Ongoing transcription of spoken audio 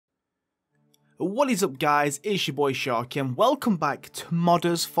What is up guys, it's your boy Sharky and welcome back to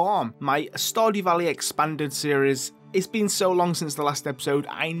Modder's Farm, my Stardew Valley expanded series. It's been so long since the last episode,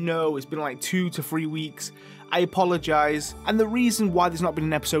 I know it's been like 2 to 3 weeks, I apologise, and the reason why there's not been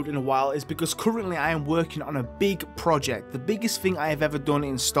an episode in a while is because currently I am working on a big project, the biggest thing I have ever done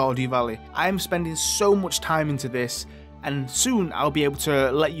in Stardew Valley. I am spending so much time into this, and soon I'll be able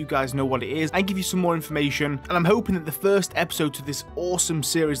to let you guys know what it is and give you some more information, and I'm hoping that the first episode to this awesome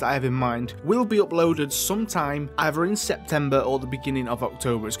series that I have in mind will be uploaded sometime either in September or the beginning of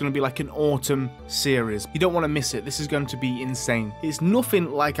October. It's going to be like an autumn series. You don't want to miss it. This is going to be insane. It's nothing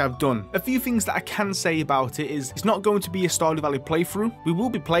like I've done. A few things that I can say about it is it's not going to be a Stardew Valley playthrough. We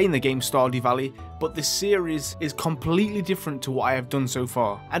will be playing the game Stardew Valley, but this series is completely different to what I have done so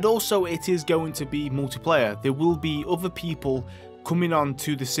far. And also it is going to be multiplayer. There will be other people coming on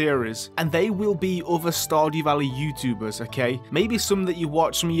to the series, and they will be other Stardew Valley YouTubers, okay? Maybe some that you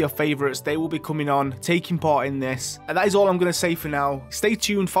watch, some of your favourites, they will be coming on, taking part in this. And that is all I'm going to say for now. Stay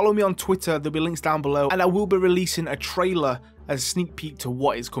tuned, follow me on Twitter, there'll be links down below, and I will be releasing a trailer as a sneak peek to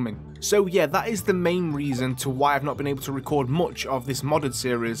what is coming. So yeah, that is the main reason to why I've not been able to record much of this modded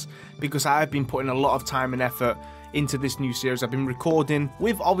series, because I have been putting a lot of time and effort into this new series. I've been recording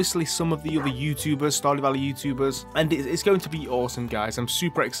with obviously some of the other YouTubers, Stardew Valley YouTubers, and it's going to be awesome guys. I'm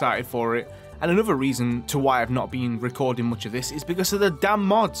super excited for it. And another reason to why I've not been recording much of this is because of the damn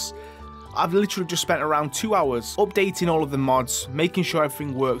mods. I've literally just spent around 2 hours updating all of the mods, making sure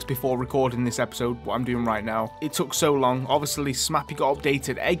everything works before recording this episode, what I'm doing right now. It took so long. Obviously, Smappy got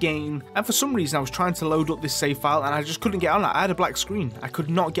updated again, and for some reason I was trying to load up this save file and I just couldn't get on it. I had a black screen. I could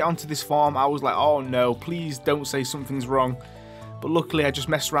not get onto this farm. I was like, oh no, please don't say something's wrong. But luckily I just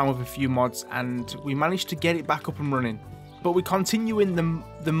messed around with a few mods and we managed to get it back up and running. But we're continuing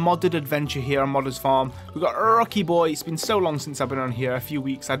the modded adventure here on Modder's Farm. We've got Rocky Boy. It's been so long since I've been on here, a few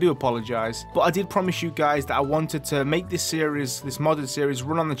weeks. I do apologise. But I did promise you guys that I wanted to make this series, this modded series,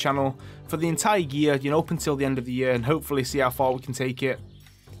 run on the channel for the entire year, you know, up until the end of the year, and hopefully see how far we can take it.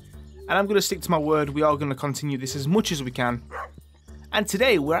 And I'm going to stick to my word. We are going to continue this as much as we can. And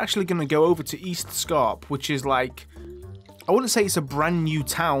today, we're actually going to go over to East Scarpe, which is like, I wouldn't say it's a brand new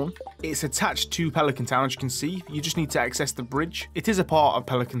town. It's attached to Pelican Town, as you can see. You just need to access the bridge. It is a part of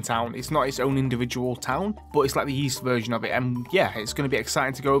Pelican Town. It's not its own individual town, but it's like the east version of it. And yeah, it's going to be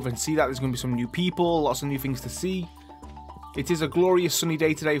exciting to go over and see that. There's going to be some new people, lots of new things to see. It is a glorious sunny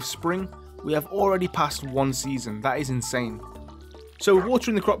day today of spring. We have already passed one season. That is insane. So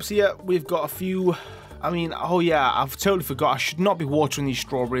watering the crops here, we've got a few... I mean, oh yeah, I've totally forgot. I should not be watering these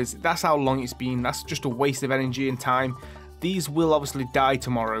strawberries. That's how long it's been. That's just a waste of energy and time. These will obviously die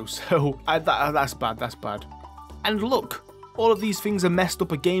tomorrow, so that's bad, that's bad. And look, all of these things are messed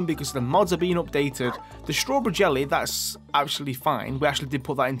up again because the mods are being updated. The strawberry jelly, that's actually fine. We actually did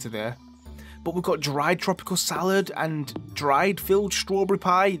put that into there. But we've got dried tropical salad and dried filled strawberry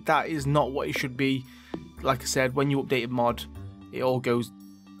pie. That is not what it should be. Like I said, when you update a mod, it all goes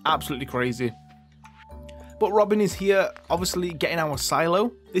absolutely crazy. But Robin is here, obviously getting our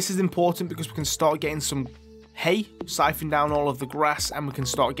silo. This is important because we can start getting some hay, siphon down all of the grass, and we can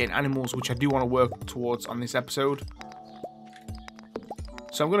start getting animals, which I do want to work towards on this episode.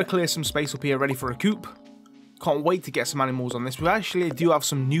 So I'm going to clear some space up here ready for a coop. Can't wait to get some animals on this. We actually do have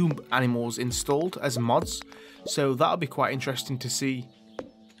some new animals installed as mods, so that'll be quite interesting to see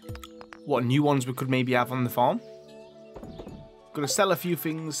what new ones we could maybe have on the farm. Going to sell a few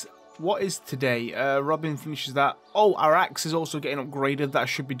things. What is today? Robin finishes that. Oh, our axe is also getting upgraded. That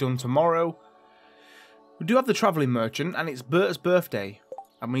should be done tomorrow. We do have the travelling merchant, and it's Bert's birthday,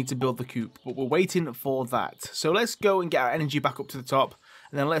 and we need to build the coop, but we're waiting for that. So let's go and get our energy back up to the top,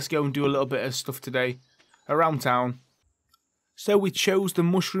 and then let's go and do a little bit of stuff today around town. So we chose the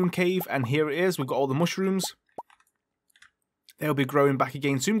mushroom cave, and here it is. We've got all the mushrooms. They'll be growing back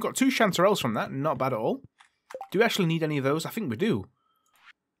again soon. We've got 2 chanterelles from that, not bad at all. Do we actually need any of those? I think we do.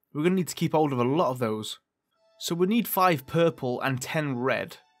 We're going to need to keep hold of a lot of those. So we need 5 purple and 10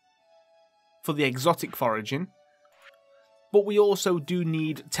 red for the exotic foraging, but we also do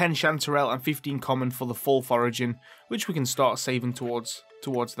need 10 chanterelle and 15 common for the full foraging, which we can start saving towards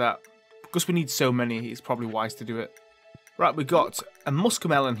that. Because we need so many, it's probably wise to do it. Right, we got a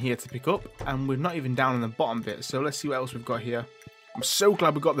muskmelon here to pick up, and we're not even down in the bottom bit, so let's see what else we've got here. I'm so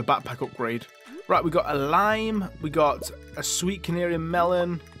glad we got the backpack upgrade. Right, we got a lime, we got a sweet canary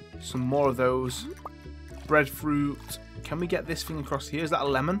melon, some more of those, breadfruit. Can we get this thing across here? Is that a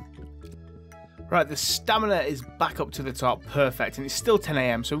lemon? Right, the stamina is back up to the top, perfect, and it's still 10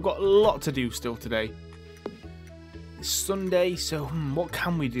 AM, so we've got a lot to do still today. It's Sunday, so what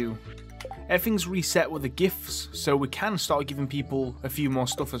can we do? Everything's reset with the gifts, so we can start giving people a few more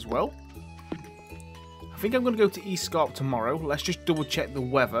stuff as well. think I'm going to go to East Scarp tomorrow. Let's just double check the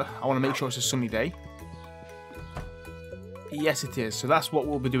weather. I want to make sure it's a sunny day. Yes, it is. So that's what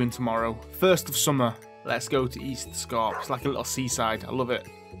we'll be doing tomorrow. First of summer. Let's go to East Scarp. It's like a little seaside. I love it.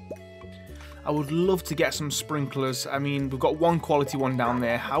 I would love to get some sprinklers. I mean, we've got one quality one down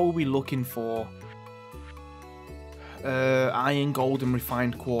there. How are we looking for? Iron, gold, and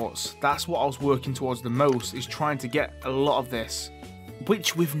refined quartz. That's what I was working towards the most, is trying to get a lot of this,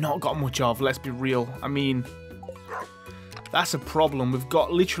 which we've not got much of, let's be real. I mean, that's a problem. We've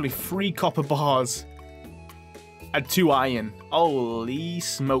got literally 3 copper bars and 2 iron. Holy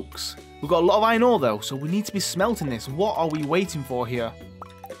smokes. We've got a lot of iron ore though, so we need to be smelting this. What are we waiting for here?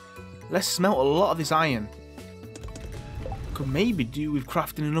 Let's smelt a lot of this iron. Could maybe do with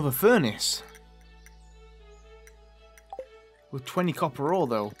crafting another furnace. With 20 copper ore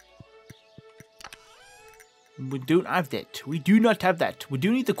though. We don't have that. We do not have that. We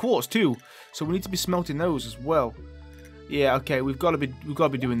do need the quartz too, so we need to be smelting those as well. Yeah, okay, we've got to be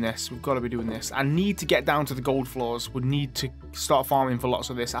doing this. We've got to be doing this. I need to get down to the gold floors. We need to start farming for lots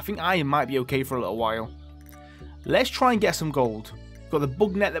of this. I think iron might be okay for a little while. Let's try and get some gold. We've got the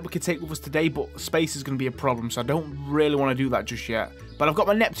bug net that we could take with us today, but space is going to be a problem, so I don't really want to do that just yet. But I've got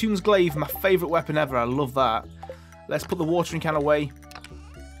my Neptune's Glaive, my favourite weapon ever. I love that. Let's put the watering can away.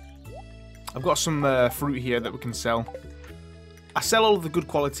 I've got some fruit here that we can sell. I sell all of the good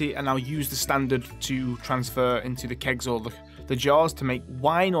quality and I'll use the standard to transfer into the kegs or the jars to make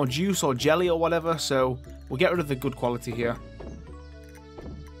wine or juice or jelly or whatever. So we'll get rid of the good quality here.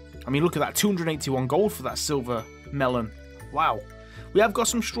 I mean, look at that, 281 gold for that silver melon. Wow. We have got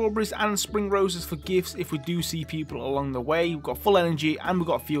some strawberries and spring roses for gifts if we do see people along the way. We've got full energy and we've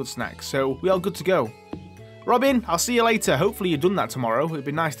got field snacks, so we are good to go. Robin, I'll see you later. Hopefully you've done that tomorrow. It'd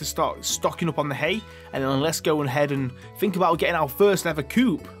be nice to start stocking up on the hay, and then let's go ahead and think about getting our first ever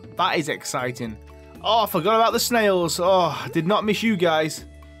coop. That is exciting. Oh, I forgot about the snails. Oh, I did not miss you guys.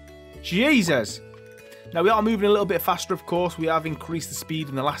 Jesus. Now we are moving a little bit faster, of course. We have increased the speed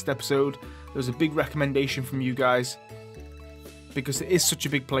in the last episode. There was a big recommendation from you guys, because it is such a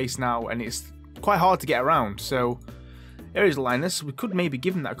big place now and it's quite hard to get around. So here is Linus. We could maybe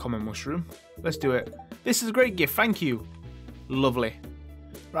give him that common mushroom. Let's do it. This is a great gift, thank you. Lovely.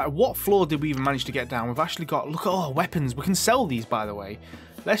 Right, what floor did we even manage to get down? We've actually got, look at all our weapons. We can sell these, by the way.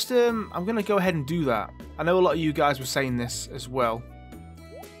 Let's, I'm going to go ahead and do that. I know a lot of you guys were saying this as well,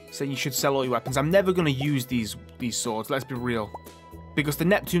 saying you should sell all your weapons. I'm never going to use these swords, let's be real, because the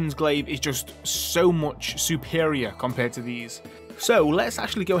Neptune's Glaive is just so much superior compared to these. So let's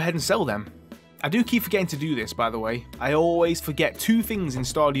actually go ahead and sell them. I do keep forgetting to do this, by the way. I always forget 2 things in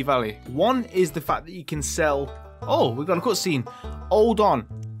Stardew Valley. One is the fact that you can sell... Oh, we've got a cutscene. Hold on.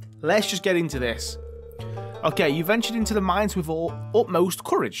 Let's just get into this. Okay, you ventured into the mines with utmost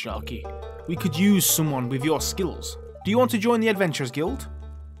courage, Sharky. We could use someone with your skills. Do you want to join the Adventurers Guild?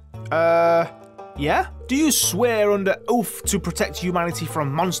 Yeah? Do you swear under oath to protect humanity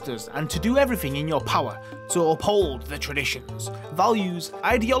from monsters and to do everything in your power to uphold the traditions, values,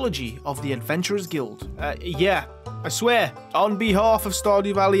 ideology of the Adventurers Guild? Yeah, I swear. On behalf of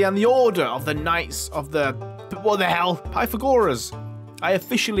Stardew Valley and the Order of the Knights of the... what the hell? Pythagoras. I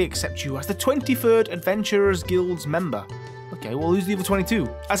officially accept you as the 23rd Adventurers Guild's member. Okay, well, who's the other 22?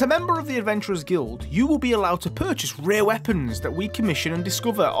 As a member of the Adventurers Guild, you will be allowed to purchase rare weapons that we commission and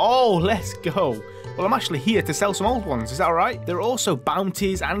discover. Oh, let's go. Well, I'm actually here to sell some old ones, is that alright? There are also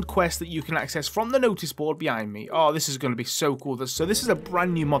bounties and quests that you can access from the notice board behind me. Oh, this is going to be so cool. So this is a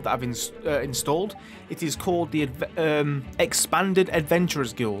brand new mod that I've installed. It is called the Expanded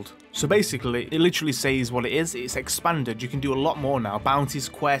Adventurers Guild. So basically, it literally says what it is. It's expanded. You can do a lot more now. Bounties,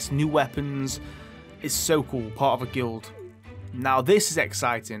 quests, new weapons. It's so cool, part of a guild. Now this is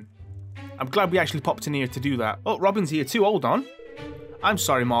exciting. I'm glad we actually popped in here to do that. Oh, Robin's here too, hold on. I'm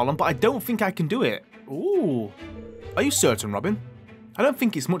sorry, Marlon, but I don't think I can do it. Ooh. Are you certain, Robin? I don't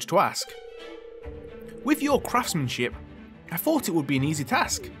think it's much to ask. With your craftsmanship, I thought it would be an easy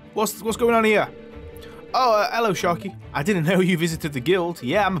task. What's going on here? Oh, hello, Sharky. I didn't know you visited the guild.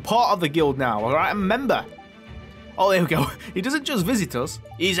 Yeah, I'm a part of the guild now, alright? I'm a member. Oh, there we go. He doesn't just visit us.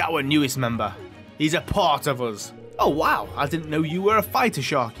 He's our newest member. He's a part of us. Oh, wow. I didn't know you were a fighter,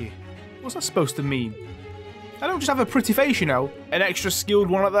 Sharky. What's that supposed to mean? I don't just have a pretty face, you know. An extra skilled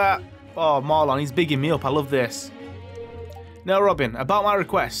one at that. Oh, Marlon, he's bigging me up. I love this. Now, Robin, about my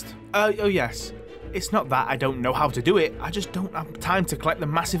request. Oh, yes. It's not that I don't know how to do it. I just don't have time to collect the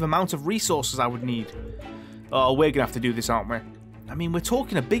massive amount of resources I would need. Oh, we're going to have to do this, aren't we? I mean, we're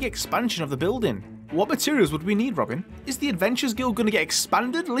talking a big expansion of the building. What materials would we need, Robin? Is the Adventures Guild going to get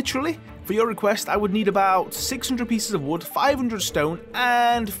expanded, literally? For your request, I would need about 600 pieces of wood, 500 stone,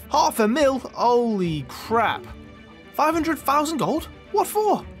 and half a mil. Holy crap. 500,000 gold? What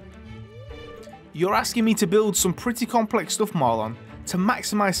for? You're asking me to build some pretty complex stuff, Marlon. To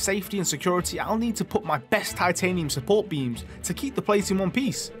maximize safety and security, I'll need to put my best titanium support beams to keep the place in one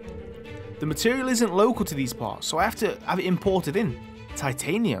piece. The material isn't local to these parts, so I have to have it imported in.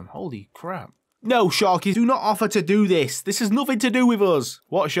 Titanium? Holy crap. No, Sharky, do not offer to do this. This has nothing to do with us.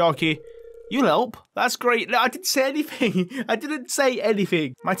 What, Sharky? You'll help? That's great. No, I didn't say anything. I didn't say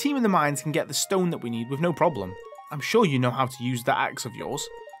anything. My team in the mines can get the stone that we need with no problem. I'm sure you know how to use that axe of yours.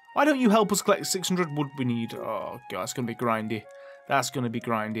 Why don't you help us collect 600 wood we need? Oh, God, it's going to be grindy. That's going to be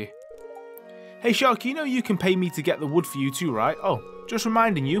grindy. Hey, Sharky, you know you can pay me to get the wood for you too, right? Oh, just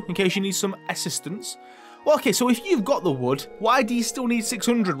reminding you, in case you need some assistance. Well, okay, so if you've got the wood, why do you still need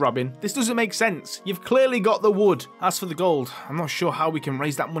 600, Robin? This doesn't make sense. You've clearly got the wood. As for the gold, I'm not sure how we can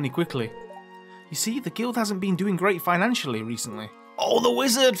raise that money quickly. You see, the guild hasn't been doing great financially recently. Oh, the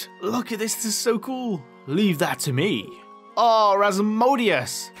wizard! Look at this, this is so cool. Leave that to me. Oh,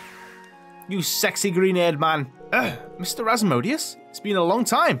 Rasmodius! You sexy green-haired man. Mr. Rasmodius? It's been a long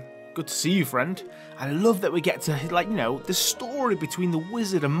time. Good to see you, friend. I love that we get to, like, you know, the story between the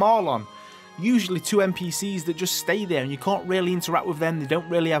wizard and Marlon. Usually two NPCs that just stay there and you can't really interact with them. They don't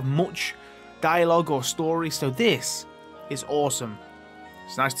really have much dialogue or story. So this is awesome.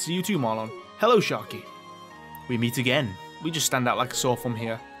 It's nice to see you too, Marlon. Hello, Sharky. We meet again. We just stand out like a sore thumb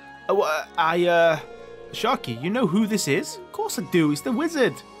here. Oh, Sharky, you know who this is? Of course I do. It's the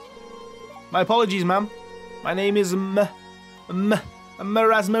wizard. My apologies, ma'am. My name is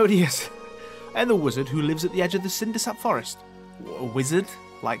Rasmodius. I am the wizard who lives at the edge of the Cindersap forest. A wizard?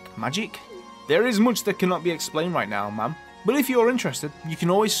 Like magic? There is much that cannot be explained right now, ma'am. But if you're interested, you can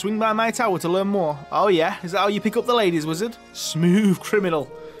always swing by my tower to learn more. Oh yeah? Is that how you pick up the ladies, wizard? Smooth criminal.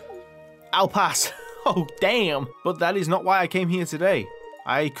 I'll pass. Oh, damn. But that is not why I came here today.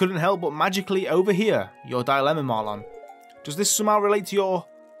 I couldn't help but magically overhear your dilemma, Marlon. Does this somehow relate to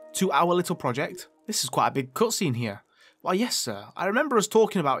our little project? This is quite a big cutscene here. Why, yes, sir. I remember us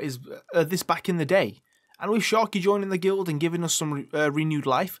talking about this back in the day. And with Sharky joining the guild and giving us some renewed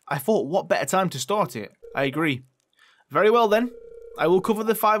life, I thought, what better time to start it? I agree. Very well then. I will cover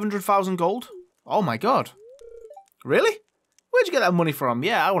the 500,000 gold. Oh my god. Really? Where'd you get that money from?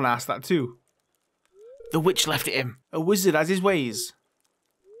 Yeah, I want to ask that too. The witch left it him. A wizard has his ways.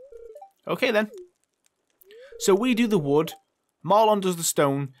 Okay then. So we do the wood, Marlon does the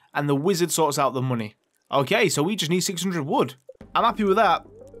stone, and the wizard sorts out the money. Okay, so we just need 600 wood. I'm happy with that.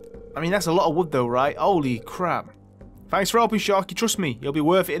 I mean, that's a lot of wood though, right? Holy crap. Thanks for helping, Sharky. Trust me, it'll be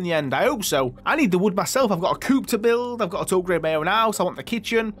worth it in the end. I hope so. I need the wood myself. I've got a coop to build. I've got to upgrade my own house. I want the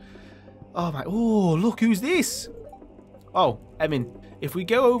kitchen. Oh my, oh, look, who's this? Oh, I mean, if we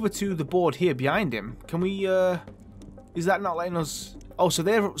go over to the board here behind him, can we, is that not letting us... Oh,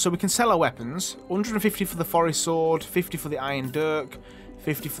 so we can sell our weapons. 150 for the forest sword, 50 for the iron dirk,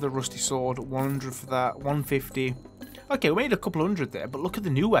 50 for the rusty sword, 100 for that, 150. Okay, we made a couple hundred there, but look at the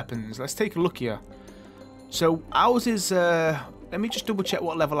new weapons. Let's take a look here. So ours is, let me just double check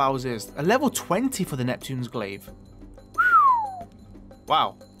what level ours is. A level 20 for the Neptune's Glaive.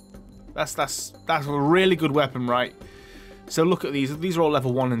 Wow. That's a really good weapon, right? So look at these. These are all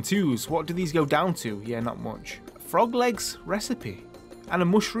level 1 and 2s. What do these go down to? Yeah, not much. Frog legs recipe. And a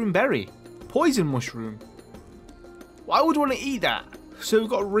mushroom berry. Poison mushroom. Why would you want to eat that? So we've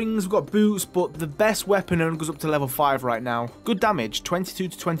got rings, we've got boots, but the best weapon only goes up to level 5 right now. Good damage, 22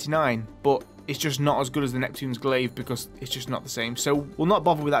 to 29, but it's just not as good as the Neptune's Glaive because it's just not the same. So we'll not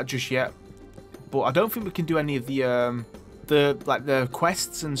bother with that just yet. But I don't think we can do any of the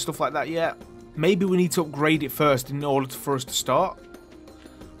quests and stuff like that yet. Maybe we need to upgrade it first in order for us to start.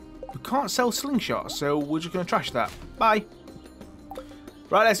 We can't sell slingshots, so we're just going to trash that. Bye.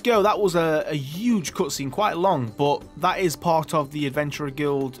 Right, let's go. That was a huge cutscene, quite long, but that is part of the Adventurer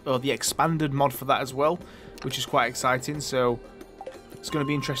Guild, or the expanded mod for that as well, which is quite exciting, so it's going to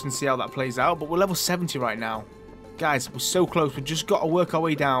be interesting to see how that plays out. But we're level 70 right now. Guys, we're so close. We've just got to work our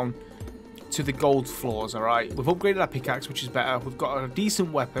way down to the gold floors, alright? We've upgraded our pickaxe, which is better. We've got a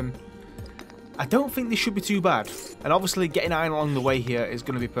decent weapon. I don't think this should be too bad. And obviously, getting iron along the way here is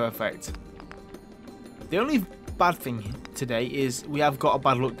going to be perfect. The only bad thing today is we have got a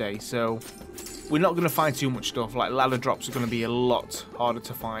bad luck day, so we're not going to find too much stuff. Like ladder drops are going to be a lot harder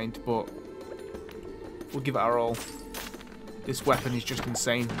to find, but we'll give it our all. This weapon is just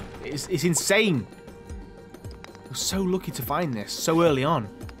insane. It's insane. We're so lucky to find this so early on.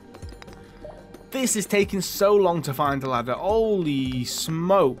 This is taking so long to find the ladder. Holy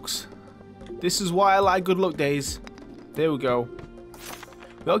smokes. This is why I like good luck days. There we go.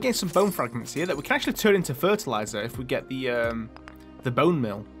 We are getting some bone fragments here that we can actually turn into fertilizer if we get the bone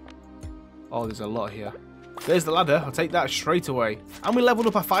mill. Oh, there's a lot here. There's the ladder. I'll take that straight away. And we leveled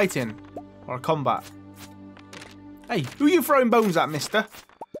up our fighting. Or our combat. Hey, who are you throwing bones at, mister?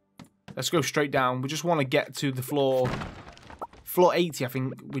 Let's go straight down. We just want to get to the floor. Floor 80, I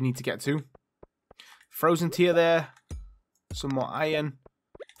think we need to get to. Frozen tier there. Some more iron.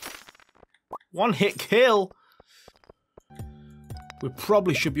 One hit kill. We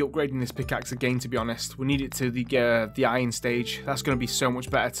probably should be upgrading this pickaxe again, to be honest. We need it to the iron stage. That's going to be so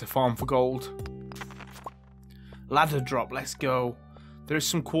much better to farm for gold. Ladder drop, let's go. There is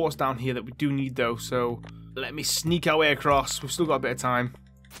some quartz down here that we do need though, so let me sneak our way across. We've still got a bit of time.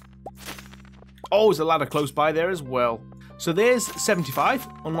 Oh, there's a ladder close by there as well. So there's 75.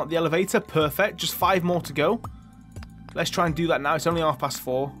 Unlock the elevator, perfect. Just 5 more to go. Let's try and do that now. It's only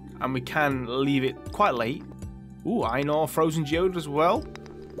 4:30, and we can leave it quite late. Ooh, iron ore, frozen geode as well.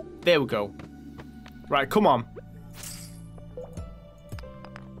 There we go. Right, come on.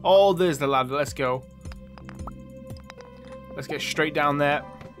 Oh, there's the ladder. Let's go. Let's get straight down there.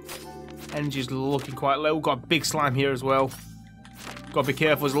 Energy's looking quite low. We've got a big slime here as well. Got to be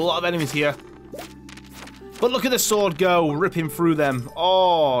careful. There's a lot of enemies here. But look at the sword go. Ripping through them.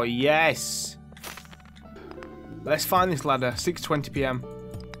 Oh, yes. Let's find this ladder. 6:20 PM.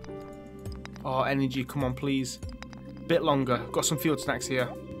 Oh, energy. Come on, please. Bit longer. Got some field snacks here.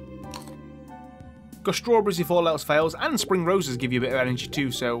 Got strawberries if all else fails. And spring roses give you a bit of energy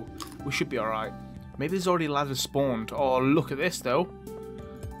too, so we should be alright. Maybe there's already ladders spawned. Oh, look at this, though.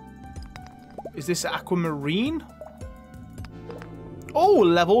 Is this aquamarine? Oh,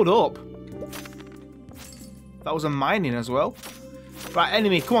 leveled up. That was a mining as well. Right,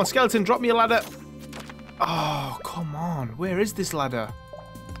 enemy. Come on, skeleton. Drop me a ladder. Oh, come on. Where is this ladder?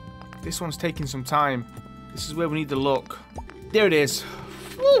 This one's taking some time. This is where we need to look. There it is.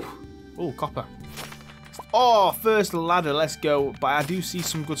 Woo. Oh, copper. Oh, first ladder. Let's go. But I do see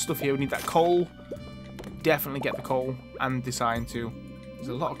some good stuff here. We need that coal. Definitely get the coal and this iron too. There's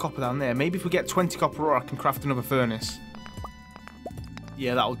a lot of copper down there. Maybe if we get 20 copper ore, I can craft another furnace.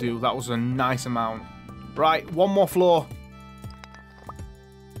 Yeah, that'll do. That was a nice amount. Right, one more floor.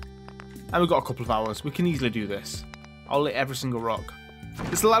 And we've got a couple of hours. We can easily do this. I'll lit every single rock.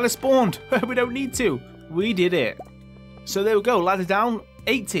 This ladder spawned. We don't need to. We did it. So there we go. Ladder down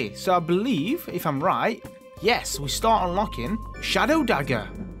 80. So I believe, if I'm right, yes, we start unlocking Shadow Dagger.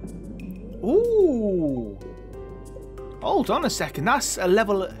 Ooh. Hold on a second. That's a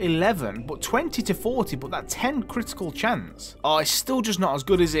level 11, but 20 to 40, but that 10 critical chance. Oh, it's still just not as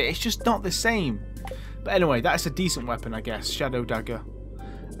good, is it? It's just not the same. But anyway, that's a decent weapon, I guess. Shadow Dagger.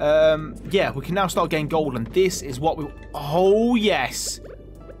 Yeah, we can now start getting gold, and this is what we... Oh, yes.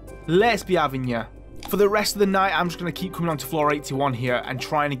 Let's be having ya. For the rest of the night, I'm just going to keep coming on to floor 81 here and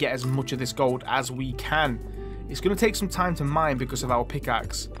trying to get as much of this gold as we can. It's going to take some time to mine because of our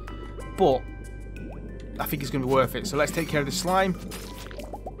pickaxe, but I think it's going to be worth it. So let's take care of the slime.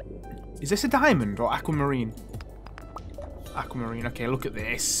 Is this a diamond or aquamarine? Aquamarine. Okay, look at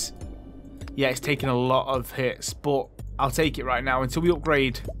this. Yeah, it's taking a lot of hits, but I'll take it right now until we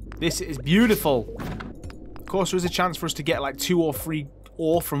upgrade. This is beautiful. Of course, there is a chance for us to get like 2 or 3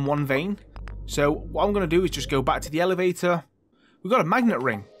 ore from one vein. So what I'm going to do is just go back to the elevator. We've got a magnet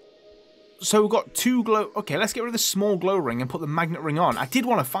ring. So we've got 2 glow... Okay, let's get rid of the small glow ring and put the magnet ring on. I did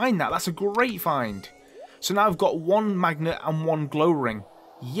want to find that. That's a great find. So now I've got 1 magnet and 1 glow ring.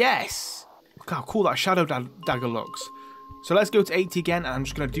 Yes! Look how cool that shadow dagger looks. So let's go to 80 again, and I'm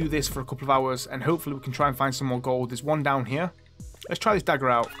just going to do this for a couple of hours, and hopefully we can try and find some more gold. There's one down here. Let's try this dagger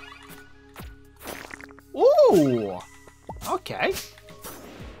out. Ooh! Okay.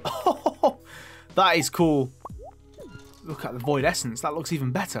 Oh, that is cool. Look at the void essence. That looks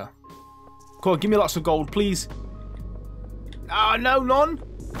even better. Come on, give me lots of gold, please. Ah, no, none.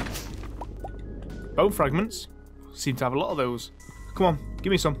 Bone fragments. Seem to have a lot of those. Come on,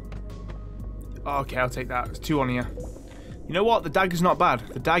 give me some. Okay, I'll take that. There's 2 on here. You know what? The dagger's not bad.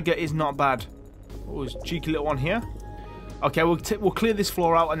 The dagger is not bad. Oh, there's a cheeky little one here. Okay, we'll clear this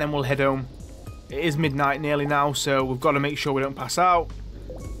floor out and then we'll head home. It is midnight nearly now, so we've got to make sure we don't pass out.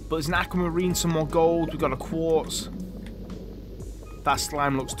 But there's an aquamarine, some more gold. We've got a quartz. That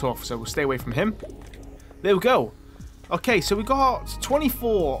slime looks tough, so we'll stay away from him. There we go. Okay, so we got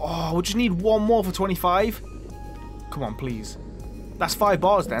 24. Oh, we just need 1 more for 25. Come on, please. That's 5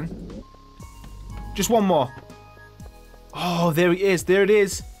 bars then. Just 1 more. Oh, there he is. There it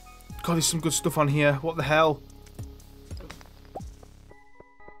is. God, there's some good stuff on here. What the hell?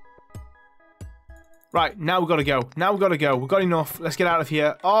 Right, now we've got to go. Now we've got to go. We've got enough. Let's get out of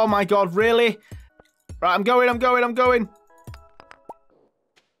here. Oh my god, really? Right, I'm going.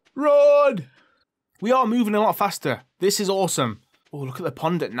 Run! We are moving a lot faster. This is awesome. Oh, look at the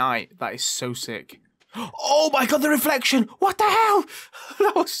pond at night. That is so sick. Oh my god, the reflection! What the hell?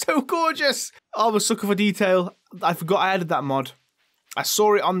 That was so gorgeous. Oh, I'm a sucker for detail. I forgot I added that mod. I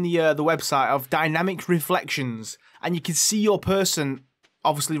saw it on the website of dynamic reflections, and you can see your person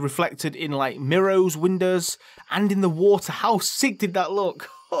obviously reflected in like mirrors, windows, and in the water. How sick did that look?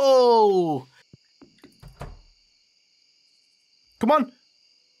 Oh! Come on!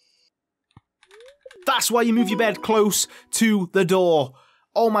 That's why you move your bed close to the door.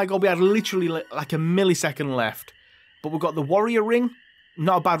 Oh my god, we had literally like a millisecond left. But we've got the warrior ring.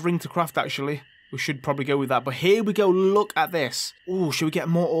 Not a bad ring to craft, actually. We should probably go with that. But here we go, look at this. Ooh, should we get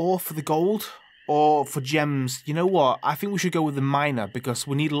more ore for the gold? Or for gems? You know what? I think we should go with the miner because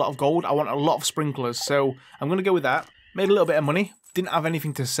we need a lot of gold. I want a lot of sprinklers. So I'm going to go with that. Made a little bit of money. Didn't have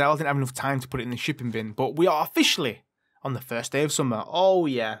anything to sell. Didn't have enough time to put it in the shipping bin. But we are officially on the first day of summer. Oh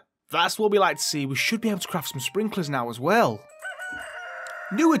yeah. That's what we like to see. We should be able to craft some sprinklers now as well.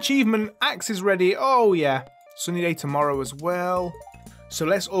 New achievement. Axe is ready. Oh yeah. Sunny day tomorrow as well. So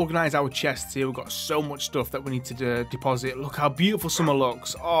let's organise our chests here. We've got so much stuff that we need to deposit. Look how beautiful summer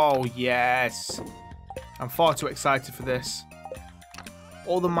looks. Oh yes. I'm far too excited for this.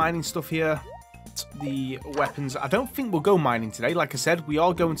 All the mining stuff here. The weapons. I don't think we'll go mining today. Like I said, we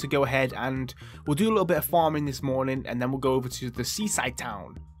are going to go ahead and we'll do a little bit of farming this morning. And then we'll go over to the seaside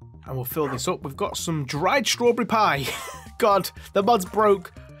town. And we'll fill this up. We've got some dried strawberry pie. God, the mod's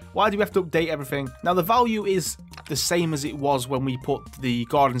broke. Why do we have to update everything? Now, the value is the same as it was when we put the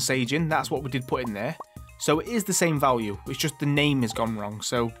garden sage in. That's what we did put in there. So it is the same value. It's just the name has gone wrong.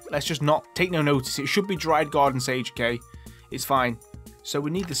 So let's just not take no notice. It should be dried garden sage, okay? It's fine. So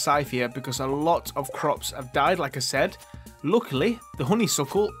we need the scythe here because a lot of crops have died, like I said. Luckily, the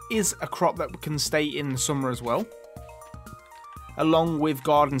honeysuckle is a crop that can stay in the summer as well. Along with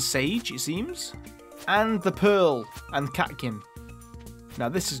garden sage, it seems. And the pearl and catkin. Now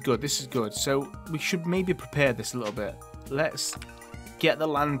this is good, this is good. So we should maybe prepare this a little bit. Let's get the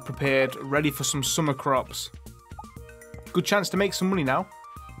land prepared, ready for some summer crops. Good chance to make some money now.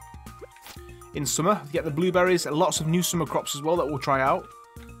 In summer, get the blueberries, lots of new summer crops as well that we'll try out.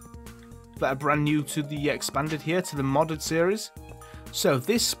 That are brand new to the expanded here, to the modded series. So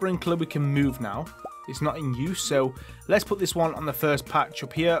this sprinkler we can move now. It's not in use, so let's put this one on the first patch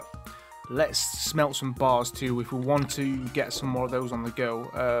up here. Let's smelt some bars too if we want to get some more of those on the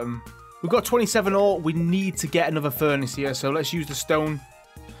go. We've got 27 ore. We need to get another furnace here, so let's use the stone.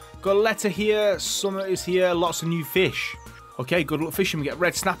 Got a letter here. Summer is here. Lots of new fish. Okay, good luck fishing. We get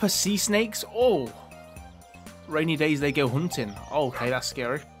red snapper, sea snakes. Oh, rainy days they go hunting. Okay, that's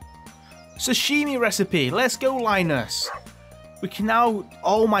scary. Sashimi recipe. Let's go, Linus. We can now...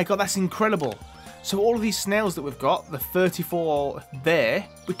 Oh my god, that's incredible. So all of these snails that we've got, the 34 there,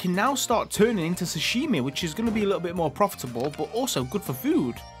 we can now start turning into sashimi, which is going to be a little bit more profitable, but also good for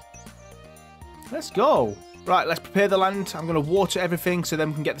food. Let's go. Right, let's prepare the land. I'm going to water everything so then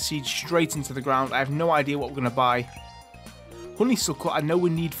we can get the seeds straight into the ground. I have no idea what we're going to buy. Honeysuckle, I know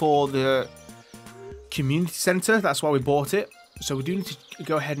we need for the community centre. That's why we bought it. So we do need to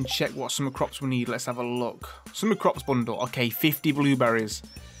go ahead and check what summer crops we need. Let's have a look. Summer crops bundle. Okay, 50 blueberries.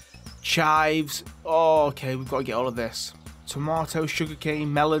 Chives. Oh, okay, we've got to get all of this. Tomato,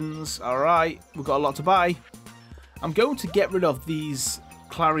 sugarcane, melons. Alright, we've got a lot to buy. I'm going to get rid of these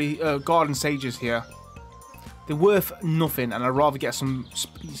garden sages here. They're worth nothing, and I'd rather get some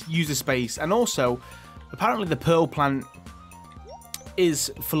user space. And also, apparently the pearl plant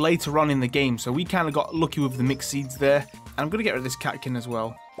is for later on in the game, so we kind of got lucky with the mixed seeds there. And I'm going to get rid of this catkin as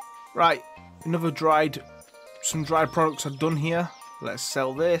well. Right, some dried products are done here. Let's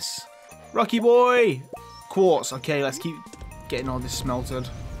sell this. Rocky boy! Quartz. Okay, let's keep getting all this smelted.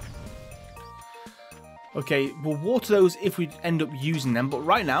 Okay, we'll water those if we end up using them. But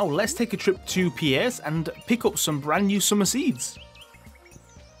right now, let's take a trip to Pierre's and pick up some brand new summer seeds.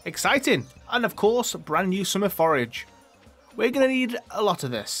 Exciting! And of course, brand new summer forage. We're going to need a lot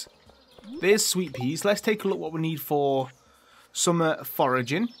of this. There's sweet peas. Let's take a look what we need for summer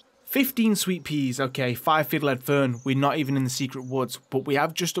foraging. 15 sweet peas, okay, 5 fiddlehead fern. We're not even in the secret woods, but we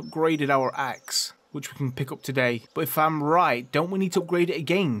have just upgraded our axe, which we can pick up today. But if I'm right, don't we need to upgrade it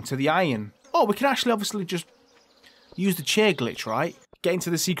again to the iron? Oh, we can actually obviously just use the chair glitch, right? Get into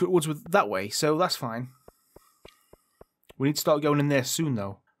the secret woods with that way, so that's fine. We need to start going in there soon,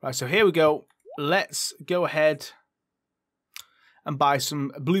 though. Right, so here we go. Let's go ahead and buy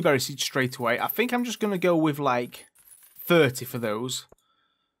some blueberry seeds straight away. I think I'm just going to go with like 30 for those.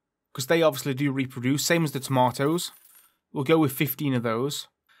 because they obviously do reproduce, same as the tomatoes. We'll go with 15 of those.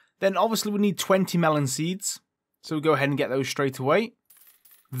 Then obviously we need 20 melon seeds, so we'll go ahead and get those straight away.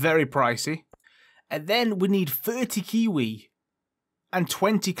 Very pricey. And then we need 30 kiwi and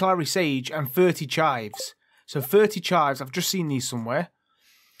 20 clary sage and 30 chives. So 30 chives, I've just seen these somewhere.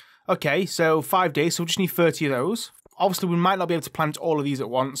 Okay, so 5 days, so we just need 30 of those. Obviously we might not be able to plant all of these at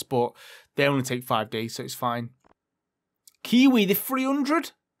once, but they only take 5 days, so it's fine. Kiwi, they're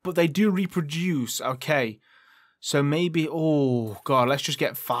 300, but they do reproduce. Okay, so maybe, oh god, let's just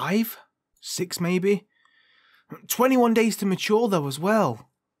get 5? 6 maybe? 21 days to mature though as well.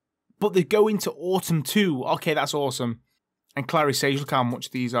 But they go into autumn too. Okay, that's awesome. And clary sage, look how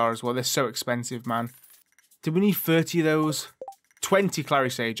much these are as well. They're so expensive, man. Did we need 30 of those? 20 clary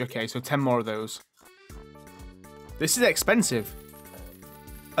sage. Okay, so 10 more of those. This is expensive.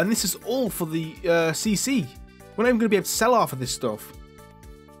 And this is all for the CC. We're not even going to be able to sell half of this stuff.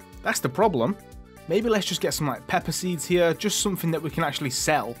 That's the problem. Maybe let's just get some like pepper seeds here. Just something that we can actually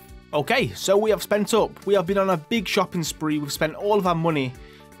sell. Okay, so we have spent up. We have been on a big shopping spree. We've spent all of our money,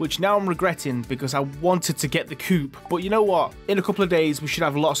 which now I'm regretting because I wanted to get the coop. But you know what? In a couple of days, we should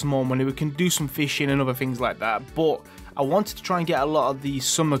have lots more money. We can do some fishing and other things like that. But I wanted to try and get a lot of the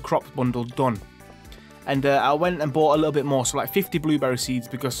summer crops bundle done. And I went and bought a little bit more, so like 50 blueberry seeds,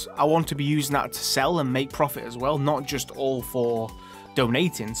 because I want to be using that to sell and make profit as well, not just all for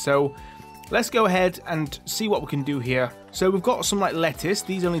donating. So let's go ahead and see what we can do here. So we've got some like lettuce.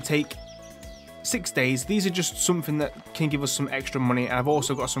 These only take 6 days. These are just something that can give us some extra money. And I've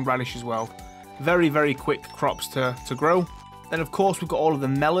also got some radish as well. Very, very quick crops to grow. Then of course we've got all of the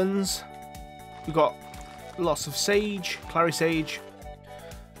melons. We've got lots of sage, clary sage.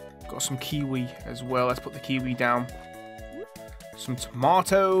 Got some kiwi as well. Let's put the kiwi down. Some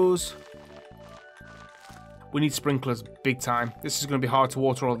tomatoes. We need sprinklers big time. This is going to be hard to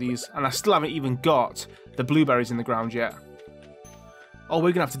water all these. And I still haven't even got the blueberries in the ground yet. Oh,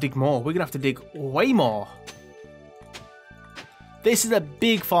 we're going to have to dig more. We're going to have to dig way more. This is a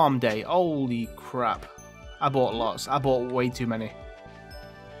big farm day. Holy crap. I bought lots. I bought way too many.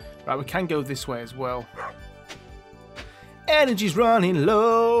 Right, we can go this way as well. Energy's running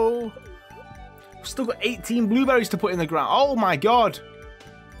low. We've still got 18 blueberries to put in the ground. Oh my god.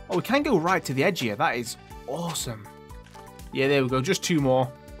 Oh, we can go right to the edge here. That is awesome. Yeah, there we go. Just 2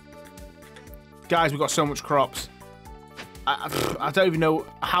 more. Guys, we've got so much crops. I don't even know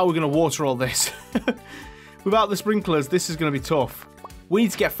how we're going to water all this. Without the sprinklers, this is going to be tough. We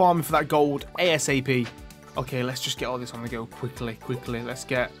need to get farming for that gold ASAP. Okay, let's just get all this on the go quickly. Let's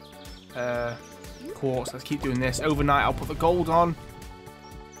get quartz. Let's keep doing this. Overnight, I'll put the gold on.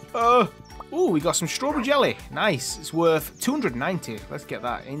 Oh, we got some strawberry jelly. Nice. It's worth 290. Let's get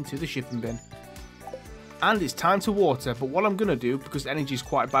that into the shipping bin. And it's time to water. But what I'm going to do, because energy is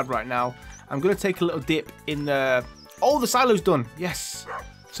quite bad right now, I'm going to take a little dip in the... Oh, the silo's done. Yes.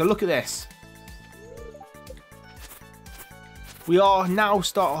 So look at this. We are now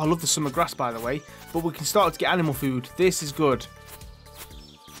start. Oh, I love the summer grass, by the way. But we can start to get animal food. This is good.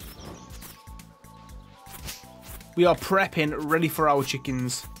 We are prepping, ready for our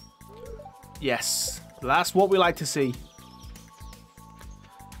chickens. Yes, that's what we like to see.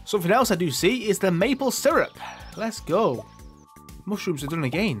 Something else I do see is the maple syrup. Let's go. Mushrooms are done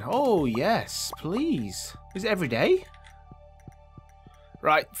again. Oh, yes, please. Is it every day?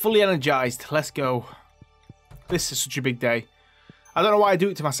 Right, fully energized. Let's go. This is such a big day. I don't know why I do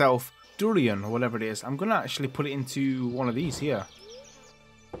it to myself. Durian, or whatever it is. I'm going to actually put it into one of these here.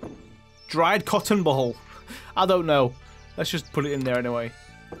 Dried cotton ball. I don't know. Let's just put it in there anyway.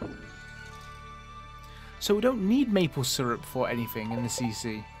 So we don't need maple syrup for anything in the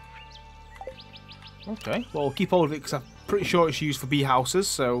CC. Okay, well, we'll keep hold of it because I'm pretty sure it's used for bee houses,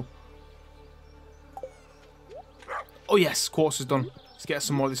 so... Oh yes, quartz is done. Let's get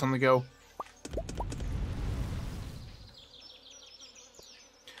some more of this on the go.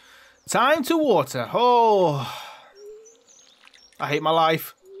 Time to water. Oh, I hate my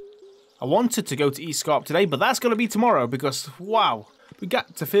life. I wanted to go to SCARPE today, but that's going to be tomorrow because, wow, we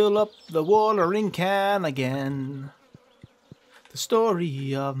got to fill up the watering can again. The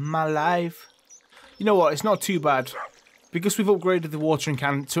story of my life. You know what, it's not too bad because we've upgraded the watering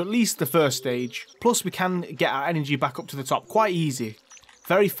can to at least the first stage. Plus, we can get our energy back up to the top quite easy.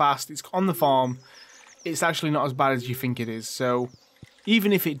 Very fast, it's on the farm. It's actually not as bad as you think it is, so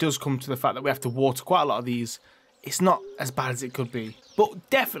even if it does come to the fact that we have to water quite a lot of these, it's not as bad as it could be. But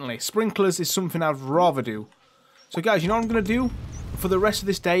definitely, sprinklers is something I'd rather do. So guys, you know what I'm going to do? For the rest of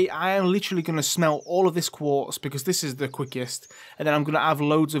this day, I am literally going to smelt all of this quartz because this is the quickest. And then I'm going to have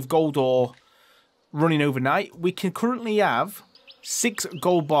loads of gold ore running overnight. We can currently have 6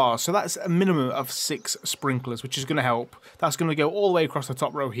 gold bars. So that's a minimum of 6 sprinklers, which is going to help. That's going to go all the way across the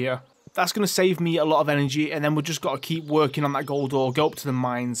top row here. That's going to save me a lot of energy, and then we've just got to keep working on that gold ore, go up to the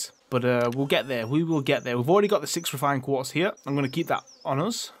mines. But we'll get there. We will get there. We've already got the 6 refined quartz here. I'm going to keep that on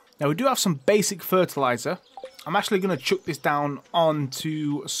us. Now, we do have some basic fertilizer. I'm actually going to chuck this down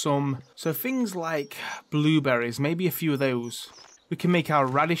onto some... So things like blueberries, maybe a few of those. We can make our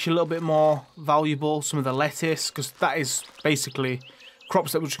radish a little bit more valuable. Some of the lettuce, because that is basically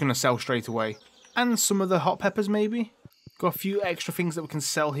crops that we're just going to sell straight away. And some of the hot peppers, maybe. Got a few extra things that we can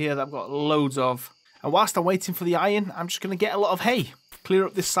sell here that I've got loads of. And whilst I'm waiting for the iron, I'm just going to get a lot of hay. Clear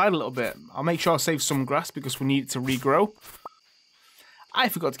up this side a little bit. I'll make sure I save some grass because we need it to regrow. I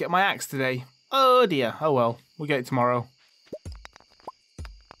forgot to get my axe today. Oh dear. Oh well. We'll get it tomorrow.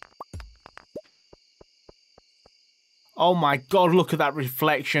 Oh my god, look at that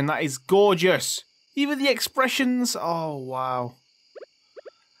reflection. That is gorgeous. Even the expressions. Oh wow.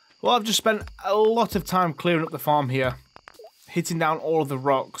 Well, I've just spent a lot of time clearing up the farm here. Hitting down all of the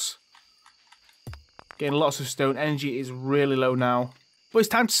rocks. Getting lots of stone. Energy is really low now. But it's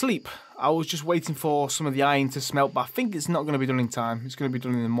time to sleep. I was just waiting for some of the iron to smelt, but I think it's not going to be done in time. It's going to be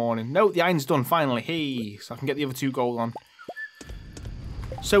done in the morning. No, the iron's done finally. Hey, so I can get the other 2 gold on.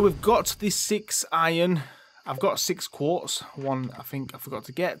 So we've got the 6 iron. I've got 6 quartz. 1 I think I forgot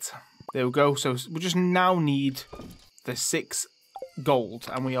to get. There we go. So we just now need the 6 gold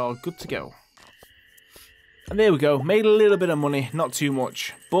and we are good to go. And there we go. Made a little bit of money. Not too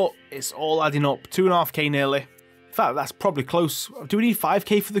much. But it's all adding up. 2.5k nearly. In fact, that's probably close. Do we need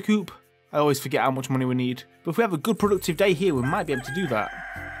 5k for the coop? I always forget how much money we need. But if we have a good productive day here, we might be able to do that.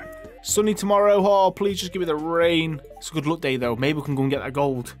 Sunny tomorrow. Oh, please just give me the rain. It's a good luck day, though. Maybe we can go and get that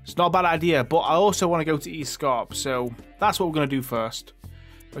gold. It's not a bad idea, but I also want to go to East Scarpe, so that's what we're going to do first.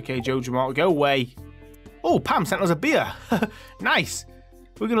 Okay, Joe Jamal, go away. Oh, Pam sent us a beer. Nice.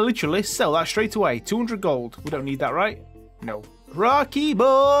 We're going to literally sell that straight away. 200 gold. We don't need that, right? No. Rocky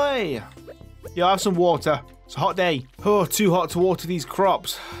boy. Yeah, have some water. It's a hot day. Oh, too hot to water these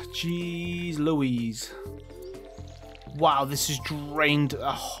crops. Jeez Louise. Wow, this has drained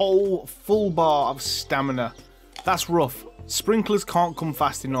a whole full bar of stamina. That's rough. Sprinklers can't come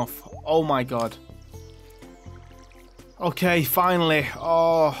fast enough. Oh my god. Okay, finally.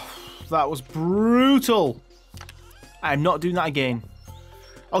 Oh, that was brutal. I'm not doing that again.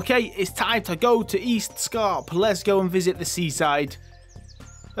 Okay, it's time to go to East Scarpe. Let's go and visit the seaside.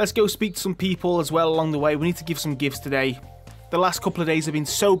 Let's go speak to some people as well along the way. We need to give some gifts today. The last couple of days have been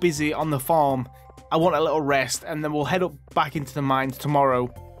so busy on the farm. I want a little rest, and then we'll head up back into the mines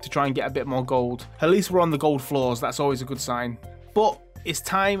tomorrow to try and get a bit more gold. At least we're on the gold floors. That's always a good sign. But it's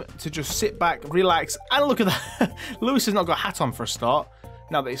time to just sit back, relax, and look at that. Lewis has not got a hat on for a start.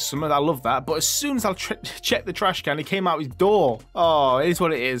 Now that it's summer, I love that. But as soon as I'll check the trash can, he came out his door. Oh, it is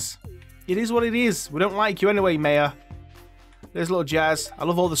what it is. It is what it is. We don't like you anyway, Mayor. There's a little Jazz. I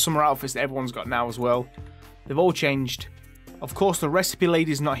love all the summer outfits that everyone's got now as well. They've all changed. Of course, the recipe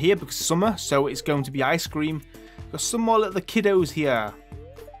lady's not here because it's summer, so it's going to be ice cream. Got some more little kiddos here.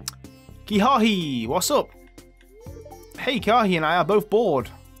 Kihahi, what's up? Hey, Kihahi and I are both bored.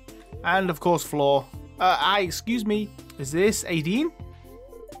 And of course, Floor. Excuse me, is this Aideen?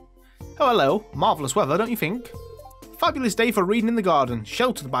 Oh, hello. Marvellous weather, don't you think? Fabulous day for reading in the garden,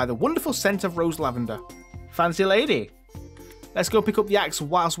 sheltered by the wonderful scent of rose lavender. Fancy lady. Let's go pick up the axe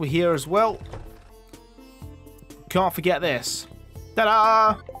whilst we're here as well. Can't forget this.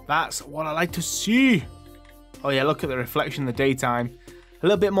 Ta-da! That's what I like to see. Oh yeah, look at the reflection in the daytime. A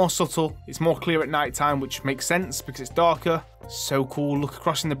little bit more subtle. It's more clear at night time, which makes sense because it's darker. So cool. Look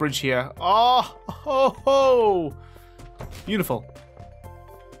across in the bridge here. Oh, ho, ho. Beautiful.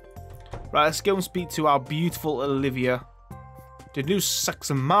 Right, let's go and speak to our beautiful Olivia. The new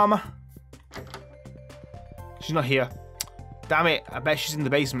sexy mama. She's not here. Damn it. I bet she's in the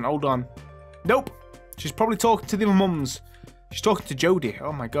basement. Hold on. Nope. She's probably talking to the other mums. She's talking to Jody.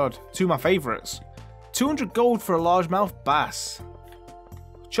 Oh my god. 2 of my favourites. 200 gold for a largemouth bass.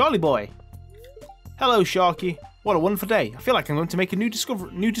 Charlie boy. Hello, Sharky. What a wonderful day. I feel like I'm going to make a new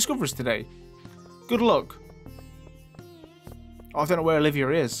discoveries today. Good luck. Oh, I don't know where Olivia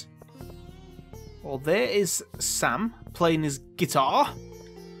is. Well, there is Sam playing his guitar.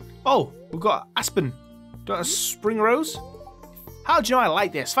 Oh, we've got Aspen. Do you want a spring rose? How do you know I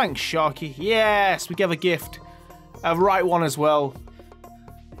like this? Thanks, Sharky. Yes, we gave a gift. A right one as well.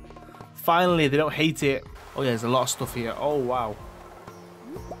 Finally, they don't hate it. Oh, yeah, there's a lot of stuff here. Oh, wow.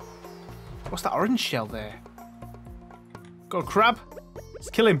 What's that orange shell there? Got a crab? Let's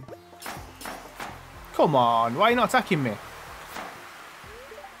kill him. Come on, why are you not attacking me?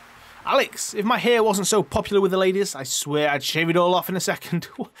 Alex, if my hair wasn't so popular with the ladies, I swear I'd shave it all off in a second.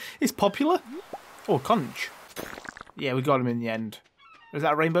 It's popular? Oh, conch. Yeah, we got him in the end. Is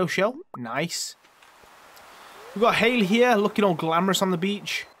that a rainbow shell? Nice. We've got Haley here, looking all glamorous on the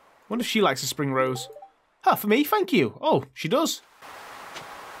beach. Wonder if she likes a spring rose. Ah, for me, thank you. Oh, she does.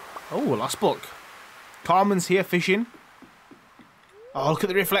 Oh, last book. Carmen's here fishing. Oh, look at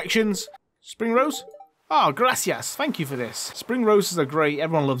the reflections. Spring rose? Oh, gracias. Thank you for this. Spring roses are great.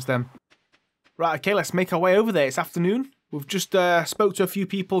 Everyone loves them. Right, okay, let's make our way over there. It's afternoon. We've just spoke to a few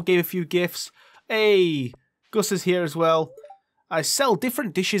people, gave a few gifts. Hey, Gus is here as well. I sell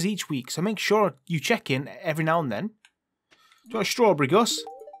different dishes each week, so make sure you check in every now and then. Do you want a strawberry, Gus?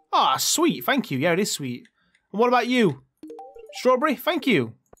 Ah, sweet. Thank you. Yeah, it is sweet. And what about you? Strawberry? Thank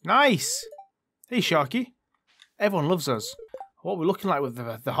you. Nice. Hey, Sharky. Everyone loves us. What we're looking like with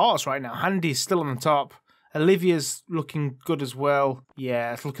the hearts right now. Handy's still on the top. Olivia's looking good as well.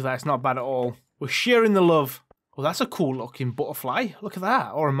 Yeah, look at that. It's not bad at all. We're sharing the love. Oh, that's a cool looking butterfly. Look at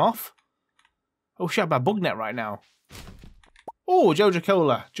that. Or a moth. I wish I had my bug net right now. Oh, Jojo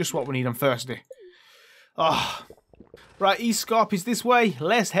Cola. Just what we need on Thursday. Oh. Right, East Scarpe is this way.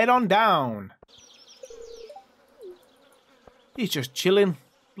 Let's head on down. He's just chilling.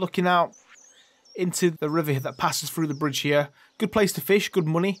 Looking out into the river that passes through the bridge here. Good place to fish. Good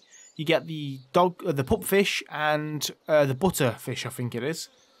money. You get the the pup fish and the butter fish, I think it is.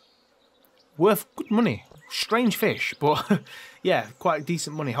 Worth good money. Strange fish, but yeah, quite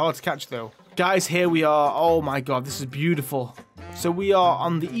decent money. Hard to catch though. Guys, here we are. Oh my god, this is beautiful. So we are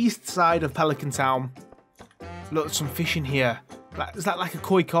on the east side of Pelican Town. Look, some fish in here. Is that like a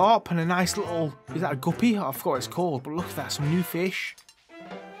koi carp and a nice little... Is that a guppy? Oh, I forgot what it's called. But look at that, some new fish.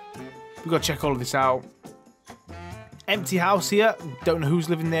 We've got to check all of this out. Empty house here. Don't know who's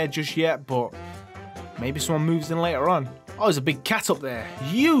living there just yet, but maybe someone moves in later on. Oh, there's a big cat up there.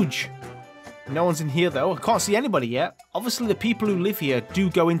 Huge! No one's in here though. I can't see anybody yet. Obviously the people who live here do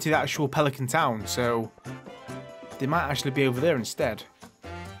go into the actual Pelican Town, so they might actually be over there instead.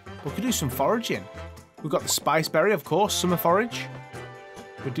 We could do some foraging. We've got the spice berry, of course, summer forage.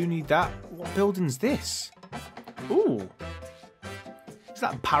 We do need that. What building's this? Ooh. Is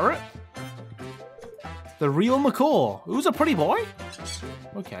that a parrot? The real macaw. Who's a pretty boy?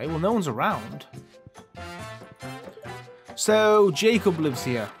 Okay, well no one's around. So Jacob lives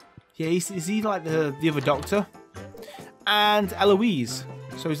here. Yeah, is he like the other doctor? And Eloise.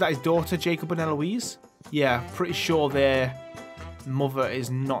 So is that his daughter, Jacob and Eloise? Yeah, pretty sure their mother is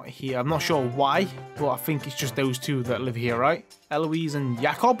not here. I'm not sure why, but I think it's just those two that live here, right? Eloise and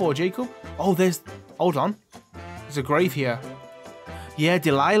Jacob or Jacob? Oh, there's... Hold on. There's a grave here. Yeah,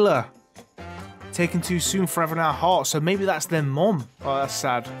 Delilah. Taken too soon forever in our hearts, so maybe that's their mum. Oh, that's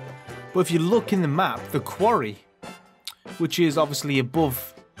sad. But if you look in the map, the quarry, which is obviously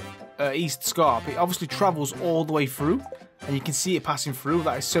above East Scarpe, it obviously travels all the way through, and you can see it passing through.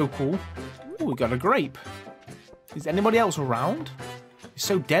 That is so cool. Oh, we got a grape. Is anybody else around? It's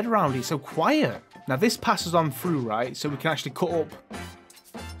so dead around here, it's so quiet. Now this passes on through, right? So we can actually cut up.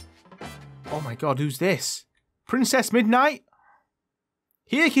 Oh my god, who's this? Princess Midnight?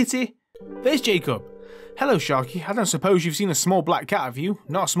 Here, kitty. There's Jacob. Hello, Sharky. I don't suppose you've seen a small black cat, have you?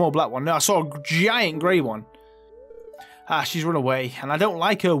 Not a small black one. No, I saw a giant grey one. Ah, she's run away, and I don't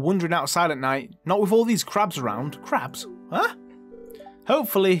like her wandering outside at night. Not with all these crabs around. Crabs? Huh?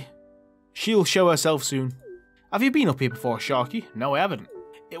 Hopefully, she'll show herself soon. Have you been up here before, Sharky? No, I haven't.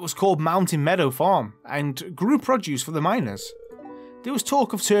 It was called Mountain Meadow Farm, and grew produce for the miners. There was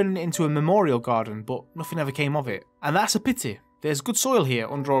talk of turning it into a memorial garden, but nothing ever came of it. And that's a pity. There's good soil here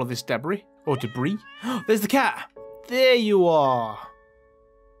under all of this debris. Or debris. There's the cat! There you are!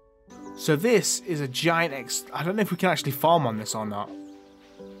 So this is a giant I don't know if we can actually farm on this or not.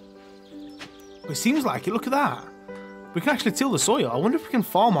 It seems like it. Look at that. We can actually till the soil. I wonder if we can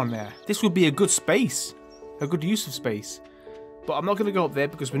farm on there. This would be a good space. A good use of space. But I'm not going to go up there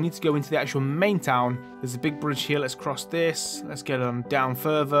because we need to go into the actual main town. There's a big bridge here. Let's cross this. Let's get on down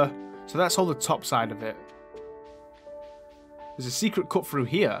further. So that's all the top side of it. There's a secret cut through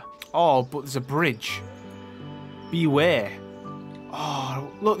here. Oh, but there's a bridge. Beware.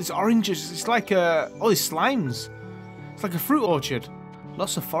 Oh, look, there's oranges. It's like oh, there's slimes. It's like a fruit orchard.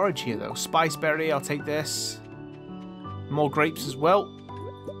 Lots of forage here, though. Spice berry, I'll take this. More grapes as well.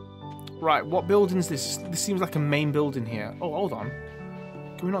 Right, what building is this? This seems like a main building here. Oh, hold on.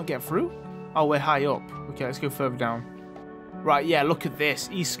 Can we not get through? Oh, we're high up. Okay, let's go further down. Right, yeah, look at this.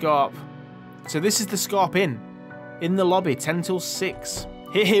 East Scarpe. So this is the Scarpe Inn. In the lobby, 10 till 6.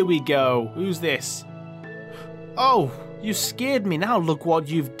 Here we go. Who's this? Oh, you scared me. Now look what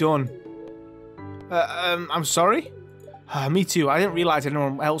you've done. I'm sorry? Me too. I didn't realise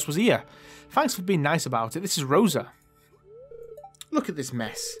anyone else was here. Thanks for being nice about it. This is Rosa. Look at this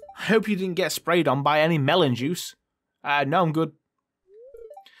mess. I hope you didn't get sprayed on by any melon juice. No, I'm good.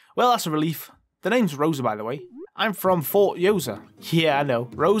 Well, that's a relief. The name's Rosa, by the way. I'm from Fort Yosa. Yeah, I know.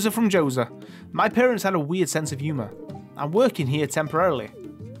 Rosa from Josa. My parents had a weird sense of humour. I'm working here temporarily.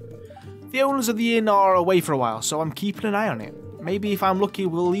 The owners of the inn are away for a while, so I'm keeping an eye on it. Maybe if I'm lucky,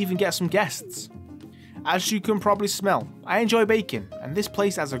 we'll even get some guests. As you can probably smell, I enjoy baking, and this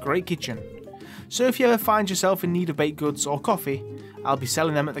place has a great kitchen. So if you ever find yourself in need of baked goods or coffee, I'll be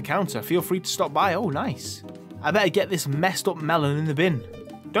selling them at the counter. Feel free to stop by. Oh, nice. I better get this messed up melon in the bin.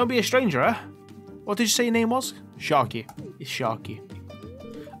 Don't be a stranger, eh? What did you say your name was? Sharky. It's Sharky.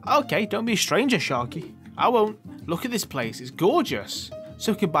 Okay, don't be a stranger, Sharky. I won't. Look at this place. It's gorgeous.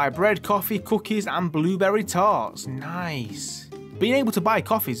 So you can buy bread, coffee, cookies, and blueberry tarts. Nice. Being able to buy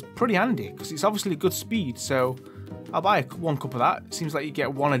coffee is pretty handy because it's obviously a good speed, so I'll buy one cup of that. It seems like you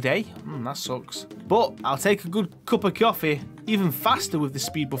get one a day. That sucks. But I'll take a good cup of coffee even faster with the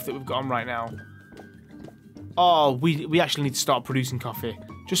speed buff that we've got on right now. Oh, we actually need to start producing coffee.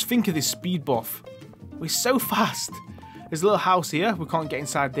 Just think of this speed buff. We're so fast. There's a little house here. We can't get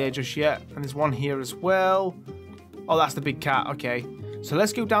inside there just yet. And there's one here as well. Oh, that's the big cat. Okay. So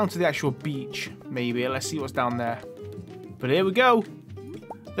let's go down to the actual beach, maybe. Let's see what's down there. But here we go.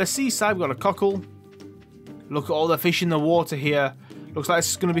 The seaside, we've got a cockle. Look at all the fish in the water here. Looks like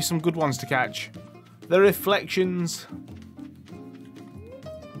it's going to be some good ones to catch. The reflections.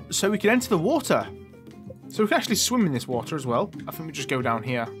 So we can enter the water. So we can actually swim in this water as well. I think we just go down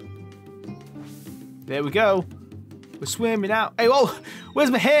here. There we go. We're swimming out. Hey, whoa! Where's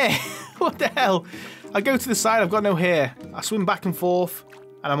my hair? What the hell? I go to the side, I've got no hair. I swim back and forth,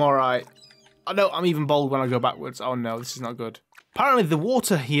 and I'm alright. Oh no, I'm even bald when I go backwards. Oh no, this is not good. Apparently the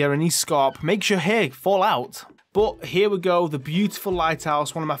water here in East Scarpe makes your hair fall out. But here we go, the beautiful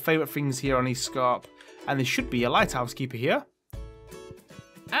lighthouse, one of my favourite things here on East Scarpe. And there should be a lighthouse keeper here.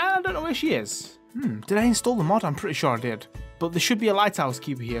 And I don't know where she is. Did I install the mod? I'm pretty sure I did. But there should be a lighthouse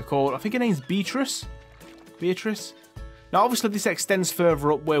keeper here called, I think her name's Beatrice. Now obviously this extends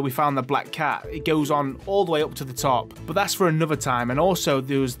further up where we found the black cat. It goes on all the way up to the top. But that's for another time. And also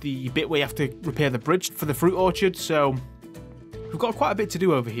there's the bit where you have to repair the bridge for the fruit orchard. So we've got quite a bit to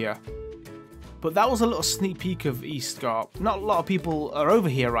do over here. But that was a little sneak peek of East Scarpe. Not a lot of people are over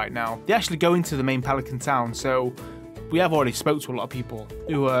here right now. They actually go into the main Pelican town. So we have already spoke to a lot of people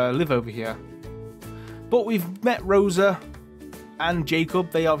who live over here. But we've met Rosa and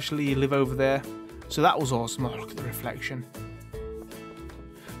Jacob. They obviously live over there. So that was awesome. Oh, look at the reflection.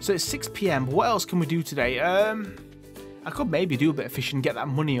 So it's 6 PM, but what else can we do today? I could maybe do a bit of fishing and get that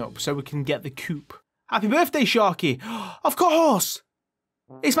money up so we can get the coop. Happy birthday, Sharky! Of course!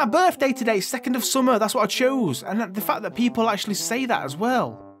 It's my birthday today, 2nd of summer. That's what I chose. And the fact that people actually say that as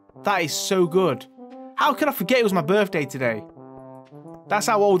well. That is so good. How could I forget it was my birthday today? That's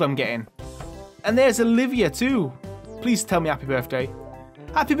how old I'm getting. And there's Olivia too. Please tell me happy birthday.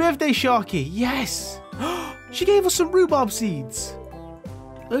 Happy birthday, Sharky! Yes! She gave us some rhubarb seeds!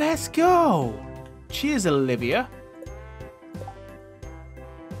 Let's go! Cheers, Olivia.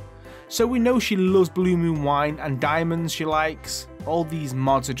 So we know she loves Blue Moon wine and diamonds she likes. All these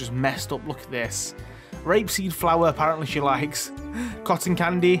mods are just messed up, look at this. Rapeseed flower apparently she likes. Cotton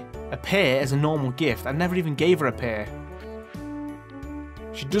candy. A pear as a normal gift. I never even gave her a pear.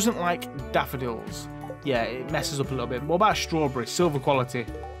 She doesn't like daffodils. Yeah, it messes up a little bit. What about strawberry? Silver quality.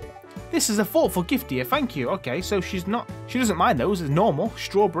 This is a thoughtful gift here, thank you. Okay, so she doesn't mind those, it's normal.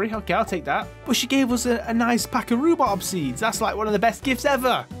 Strawberry, okay, I'll take that. But she gave us a nice pack of rhubarb seeds. That's like one of the best gifts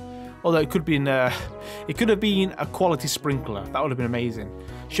ever. Although it could have been a quality sprinkler. That would have been amazing.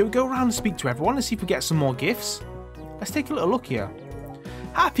 Shall we go around and speak to everyone and see if we get some more gifts? Let's take a little look here.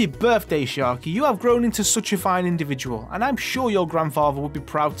 Happy birthday, Sharky. You have grown into such a fine individual, and I'm sure your grandfather would be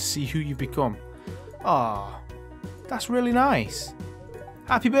proud to see who you've become. Ah, that's really nice.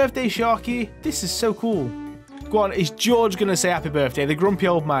 Happy birthday, Sharky. This is so cool. Go on, is George going to say happy birthday? The grumpy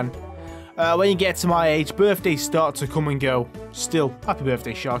old man. When you get to my age, birthdays start to come and go. Still, happy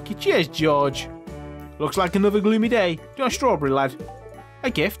birthday, Sharky. Cheers, George. Looks like another gloomy day. Do you want a strawberry, lad? A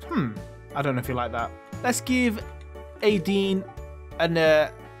gift? I don't know if you like that. Let's give Aideen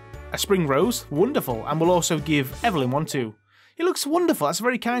a spring rose. Wonderful. And we'll also give Evelyn one too. It looks wonderful. That's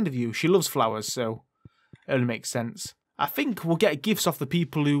very kind of you. She loves flowers, so it only makes sense. I think we'll get gifts off the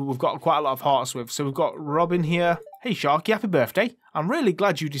people who we've got quite a lot of hearts with. So we've got Robin here. Hey Sharky, happy birthday. I'm really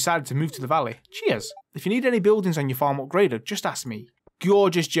glad you decided to move to the valley. Cheers. If you need any buildings on your farm upgraded, just ask me.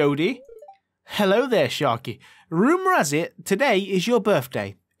 Gorgeous Jody. Hello there, Sharky. Rumour has it, today is your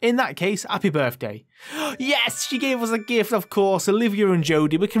birthday. In that case, happy birthday. Yes, she gave us a gift, of course. Olivia and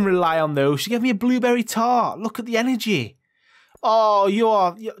Jodie, we can rely on those. She gave me a blueberry tart. Look at the energy. Oh,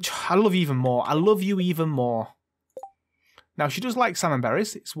 I love you even more. I love you even more. Now, she does like salmon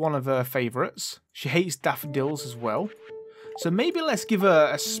berries. It's one of her favourites. She hates daffodils as well. So maybe let's give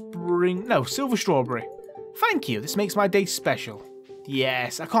her a silver strawberry. Thank you. This makes my day special.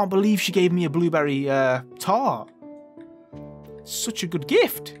 Yes, I can't believe she gave me a blueberry tart. Such a good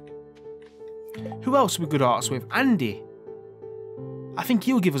gift. Who else are we good hearts with? Andy. I think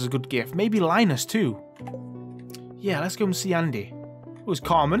he'll give us a good gift. Maybe Linus too. Yeah, let's go and see Andy. It was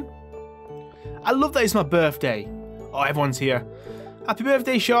Carmen. I love that it's my birthday. Oh, everyone's here. Happy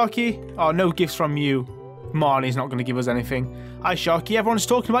birthday, Sharky. Oh, no gifts from you. Marnie's not going to give us anything. Hi, Sharky. Everyone's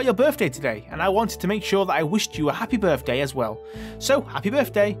talking about your birthday today, and I wanted to make sure that I wished you a happy birthday as well. So, happy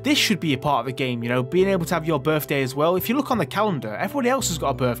birthday. This should be a part of the game, you know, being able to have your birthday as well. If you look on the calendar, everybody else has got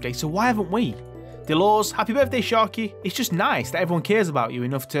a birthday, so why haven't we? Delors, happy birthday, Sharky. It's just nice that everyone cares about you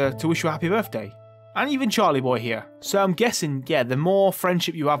enough to wish you a happy birthday. And even Charlie Boy here. So I'm guessing, yeah, the more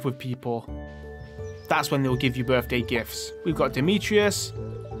friendship you have with people, that's when they'll give you birthday gifts. We've got Demetrius.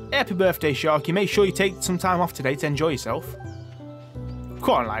 Happy birthday, Sharky. Make sure you take some time off today to enjoy yourself. Come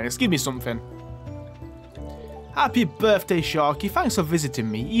on, Linus, give me something. Happy birthday, Sharky. Thanks for visiting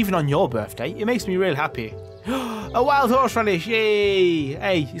me, even on your birthday. It makes me really happy. A wild horseradish, yay!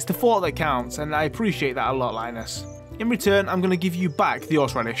 Hey, it's the thought that counts, and I appreciate that a lot, Linus. In return, I'm going to give you back the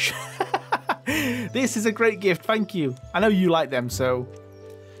horseradish. This is a great gift, thank you. I know you like them, so...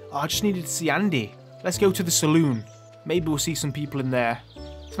 Oh, I just needed to see Andy. Let's go to the saloon. Maybe we'll see some people in there.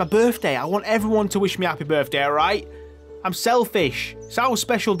 It's my birthday. I want everyone to wish me happy birthday, alright? I'm selfish. It's our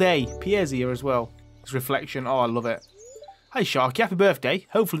special day. Pierre's here as well. His reflection. Oh, I love it. Hi, Sharky. Happy birthday.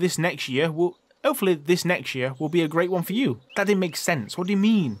 Hopefully this next year will be a great one for you. That didn't make sense. What do you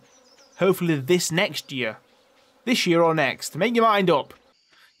mean? Hopefully this next year. This year or next. Make your mind up.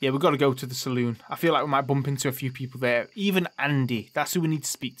 Yeah, we've got to go to the saloon. I feel like we might bump into a few people there. Even Andy. That's who we need to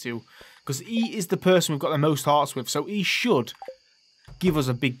speak to. Because he is the person we've got the most hearts with. So he should give us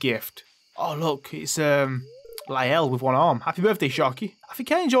a big gift. Oh, look. It's Lyle with one arm. Happy birthday, Sharky. I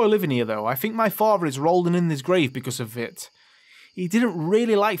think I enjoy living here, though. I think my father is rolling in his grave because of it. He didn't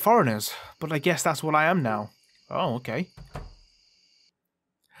really like foreigners. But I guess that's what I am now. Oh, okay.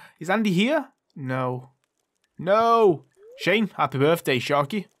 Is Andy here? No. No! Shane, happy birthday,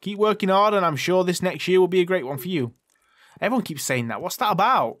 Sharky. Keep working hard and I'm sure this next year will be a great one for you. Everyone keeps saying that. What's that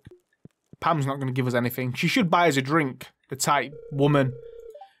about? Pam's not going to give us anything. She should buy us a drink. The tight woman.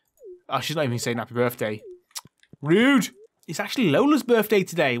 Oh, she's not even saying happy birthday. Rude! It's actually Lola's birthday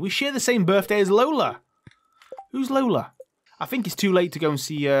today. We share the same birthday as Lola. Who's Lola? I think it's too late to go and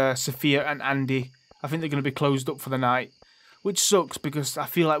see Sophia and Andy. I think they're going to be closed up for the night. Which sucks because I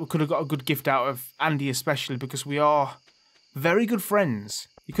feel like we could have got a good gift out of Andy especially because we are very good friends.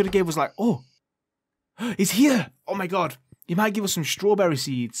 He could have gave us like, oh, he's here. Oh my God. He might give us some strawberry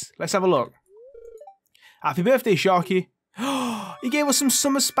seeds. Let's have a look. Happy birthday, Sharky. He gave us some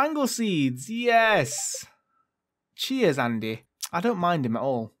summer spangle seeds. Yes. Cheers, Andy. I don't mind him at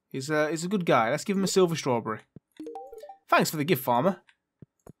all. He's a good guy. Let's give him a silver strawberry. Thanks for the gift, farmer.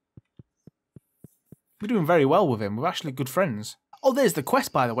 We're doing very well with him. We're actually good friends. Oh, there's the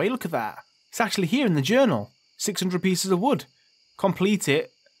quest, by the way. Look at that. It's actually here in the journal. 600 pieces of wood. Complete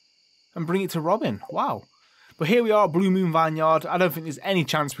it and bring it to Robin. Wow. But here we are, Blue Moon Vineyard. I don't think there's any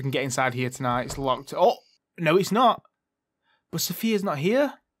chance we can get inside here tonight. It's locked. Oh, no, it's not. But Sophia's not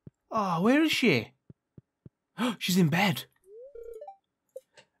here. Oh, where is she? She's in bed.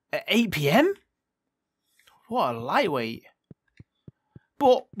 At 8 PM? What a lightweight.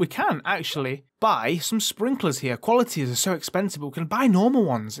 But we can actually buy some sprinklers here. Qualities are so expensive, but we can buy normal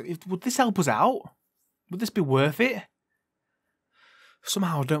ones. Would this help us out? Would this be worth it?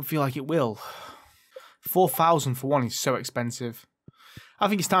 Somehow I don't feel like it will. 4,000 for one is so expensive. I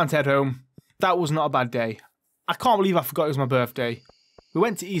think it's time to head home. That was not a bad day. I can't believe I forgot it was my birthday. We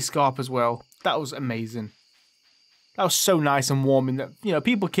went to SCARPE as well. That was amazing. That was so nice and warming that, you know,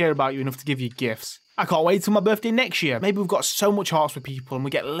 people care about you enough to give you gifts. I can't wait till my birthday next year. Maybe we've got so much hearts with people and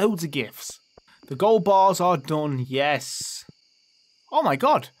we get loads of gifts. The gold bars are done, yes. Oh my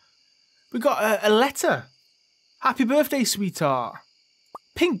God. We got a letter. Happy birthday, sweetheart.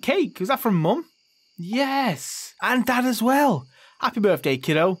 Pink cake, was that from Mum? Yes. And Dad as well. Happy birthday,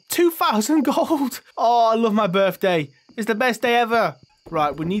 kiddo. 2,000 gold. Oh, I love my birthday. It's the best day ever.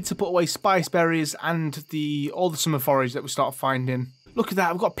 Right, we need to put away spice berries and all the summer forage that we start finding. Look at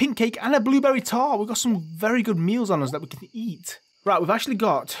that, we've got pink cake and a blueberry tart. We've got some very good meals on us that we can eat. Right, we've actually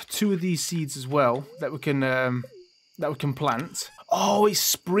got 2 of these seeds as well that we can plant. Oh, it's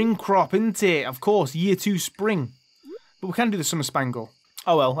spring crop, isn't it? Of course, year 2 spring. But we can do the summer spangle.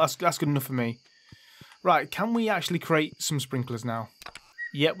 Oh well, that's good enough for me. Right, can we actually create some sprinklers now?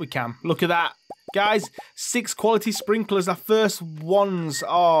 Yep, we can. Look at that. Guys, 6 quality sprinklers, our first ones.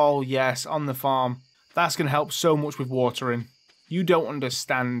 Oh, yes, on the farm. That's going to help so much with watering. You don't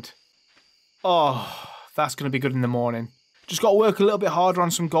understand. Oh, that's going to be good in the morning. Just got to work a little bit harder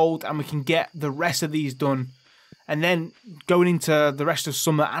on some gold and we can get the rest of these done. And then going into the rest of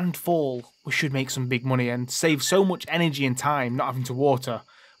summer and fall, we should make some big money and save so much energy and time not having to water.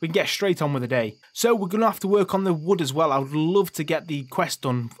 We can get straight on with the day. So we're going to have to work on the wood as well. I would love to get the quest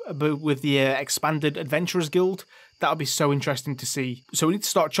done with the expanded Adventurers Guild. That would be so interesting to see. So we need to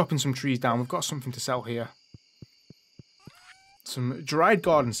start chopping some trees down. We've got something to sell here. Some dried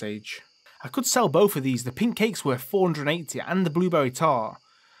garden sage. I could sell both of these. The pink cake's worth 480 and the blueberry tart.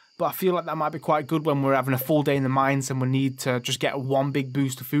 But I feel like that might be quite good when we're having a full day in the mines and we need to just get one big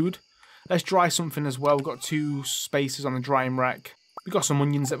boost of food. Let's dry something as well. We've got 2 spaces on the drying rack. We've got some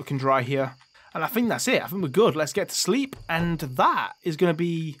onions that we can dry here. And I think that's it. I think we're good. Let's get to sleep. And that is going to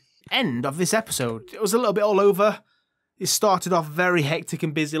be end of this episode. It was a little bit all over. It started off very hectic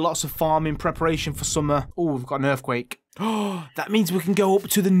and busy. Lots of farming, preparation for summer. Oh, we've got an earthquake. Oh, that means we can go up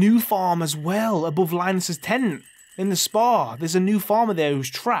to the new farm as well, above Linus's tent in the spa. There's a new farmer there who's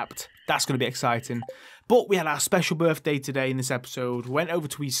trapped. That's going to be exciting. But we had our special birthday today in this episode. Went over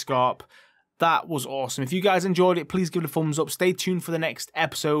to SCARPE. That was awesome. If you guys enjoyed it, please give it a thumbs up. Stay tuned for the next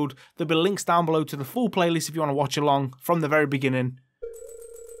episode. There'll be links down below to the full playlist if you want to watch along from the very beginning.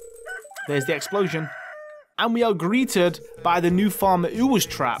 There's the explosion. And we are greeted by the new farmer who was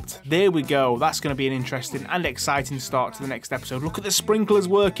trapped. There we go. That's going to be an interesting and exciting start to the next episode. Look at the sprinklers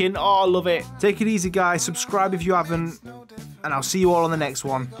working. Oh, I love it. Take it easy, guys. Subscribe if you haven't. And I'll see you all on the next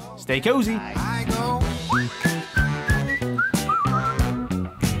one. Stay cozy.